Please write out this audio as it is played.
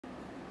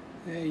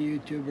Hey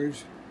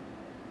YouTubers,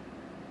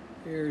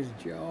 here's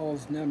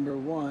Jaws number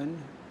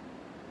 1,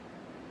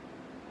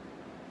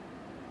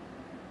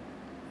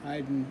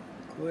 hiding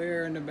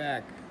clear in the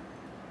back.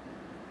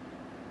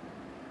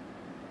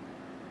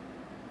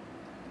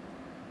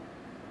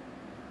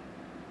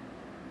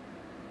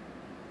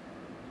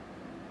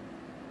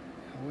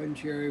 I wasn't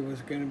sure he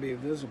was going to be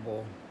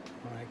visible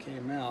when I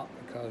came out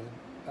because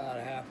about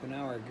a half an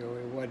hour ago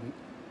he wasn't.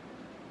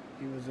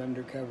 He was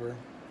undercover.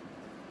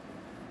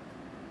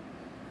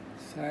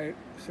 Sorry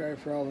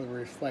for all the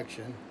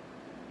reflection,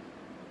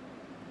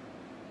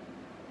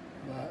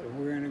 but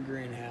we're in a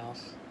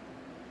greenhouse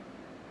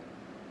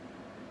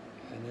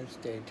and it's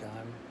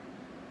daytime.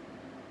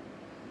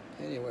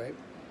 Anyway,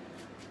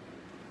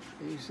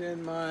 he's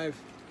in my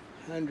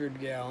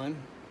 100-gallon,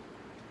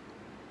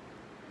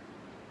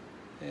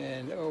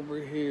 and over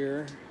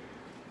here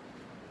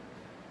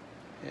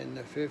in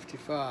the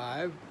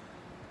 55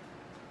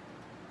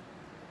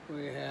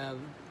 we have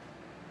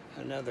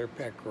another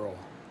pickerel.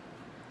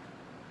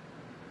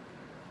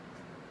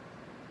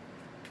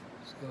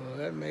 So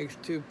that makes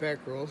 2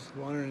 peckerels,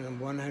 one in a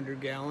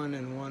 100-gallon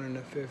and one in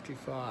a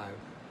 55.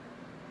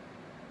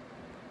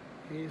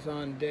 He's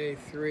on day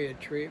 3 of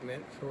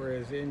treatment for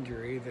his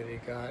injury that he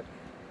got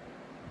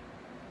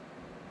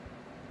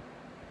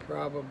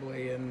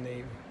probably in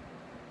the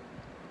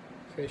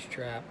fish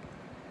trap.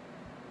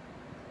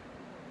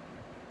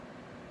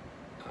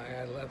 I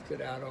had left it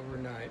out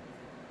overnight,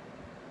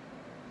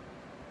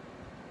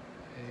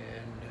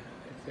 and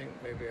I think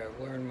maybe I've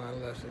learned my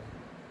lesson.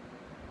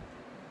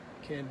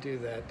 Can't do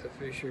that. The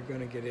fish are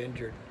going to get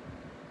injured,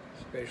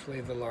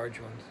 especially the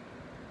large ones.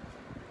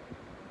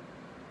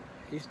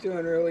 He's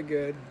doing really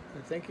good.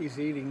 I think he's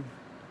eating.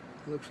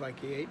 Looks like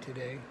he ate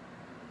today.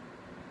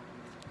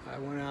 I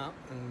went out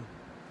and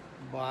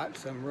bought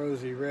some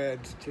rosy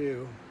reds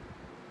too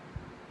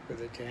for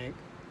the tank,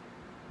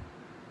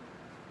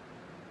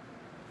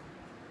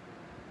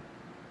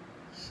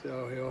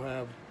 so he'll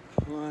have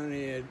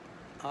plenty of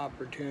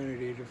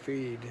opportunity to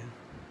feed.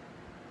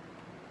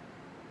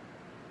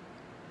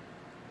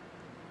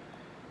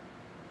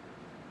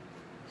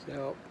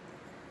 So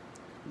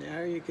now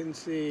you can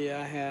see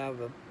I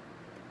have a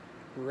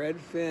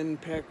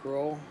redfin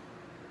pickerel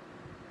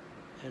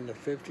in the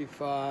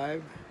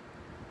 55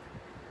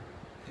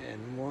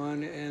 and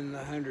one in the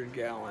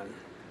 100-gallon.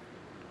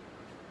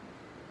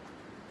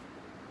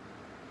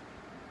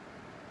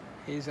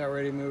 He's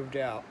already moved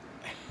out.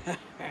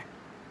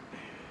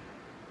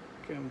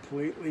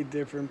 Completely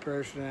different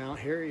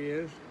personality. Here he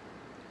is.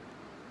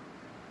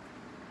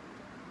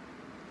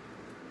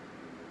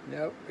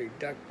 Nope, he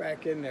ducked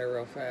back in there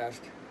real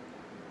fast.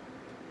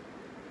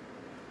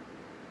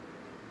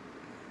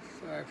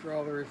 Sorry for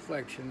all the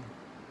reflection.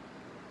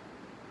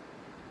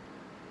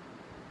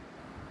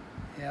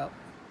 Yep,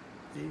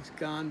 he's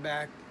gone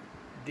back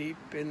deep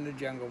in the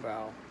jungle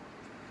valve.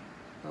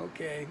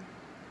 Okay,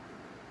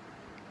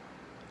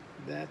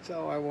 that's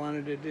all I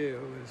wanted to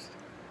do, was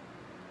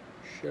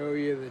show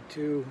you the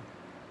 2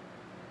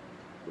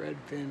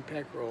 redfin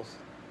peckerels.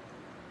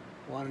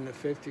 One in the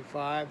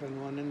 55 and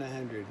one in the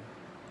 100.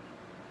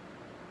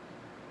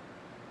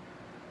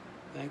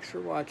 Thanks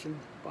for watching.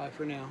 Bye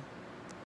for now.